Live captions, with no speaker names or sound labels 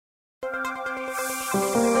In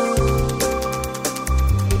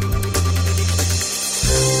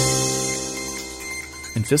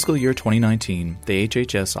fiscal year 2019, the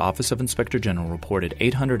HHS Office of Inspector General reported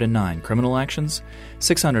 809 criminal actions,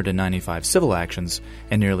 695 civil actions,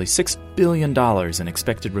 and nearly $6 billion in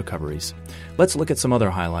expected recoveries. Let's look at some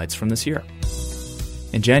other highlights from this year.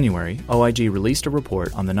 In January, OIG released a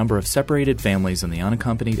report on the number of separated families in the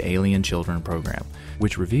Unaccompanied Alien Children Program,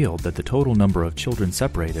 which revealed that the total number of children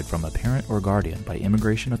separated from a parent or guardian by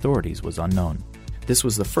immigration authorities was unknown. This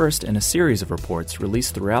was the first in a series of reports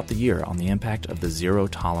released throughout the year on the impact of the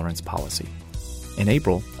zero-tolerance policy. In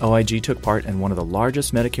April, OIG took part in one of the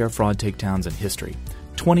largest Medicare fraud takedowns in history.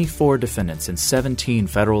 24 defendants in 17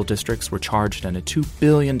 federal districts were charged in a $2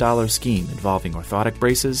 billion scheme involving orthotic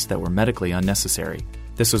braces that were medically unnecessary.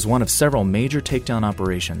 This was one of several major takedown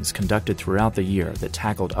operations conducted throughout the year that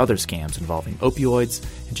tackled other scams involving opioids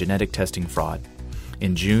and genetic testing fraud.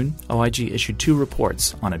 In June, OIG issued 2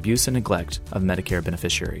 reports on abuse and neglect of Medicare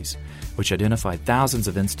beneficiaries, which identified thousands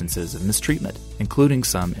of instances of mistreatment, including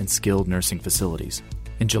some in skilled nursing facilities.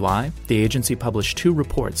 In July, the agency published 2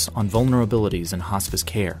 reports on vulnerabilities in hospice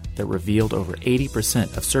care that revealed over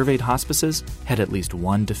 80% of surveyed hospices had at least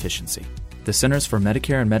one deficiency. The Centers for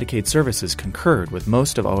Medicare and Medicaid Services concurred with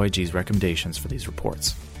most of OIG's recommendations for these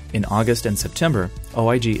reports. In August and September,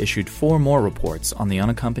 OIG issued 4 more reports on the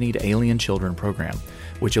Unaccompanied Alien Children Program,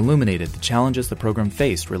 which illuminated the challenges the program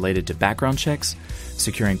faced related to background checks,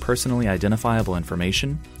 securing personally identifiable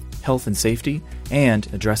information, health and safety,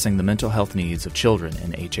 and addressing the mental health needs of children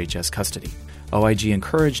in HHS custody. OIG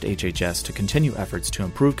encouraged HHS to continue efforts to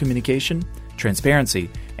improve communication, transparency,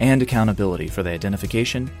 and accountability for the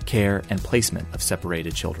identification, care, and placement of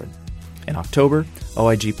separated children. In October,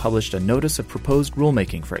 OIG published a notice of proposed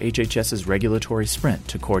rulemaking for HHS's regulatory sprint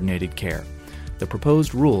to coordinated care. The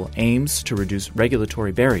proposed rule aims to reduce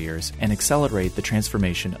regulatory barriers and accelerate the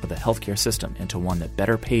transformation of the healthcare system into one that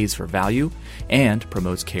better pays for value and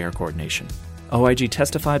promotes care coordination. OIG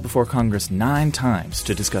testified before Congress 9 times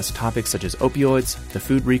to discuss topics such as opioids, the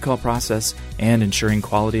food recall process, and ensuring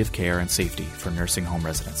quality of care and safety for nursing home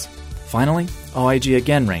residents. Finally, OIG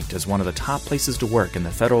again ranked as one of the top places to work in the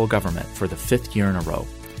federal government for the 5th year in a row.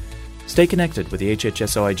 Stay connected with the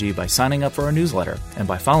HHS OIG by signing up for our newsletter and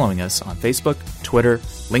by following us on Facebook, Twitter,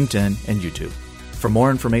 LinkedIn, and YouTube. For more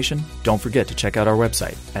information, don't forget to check out our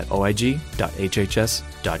website at oig.hhs.gov.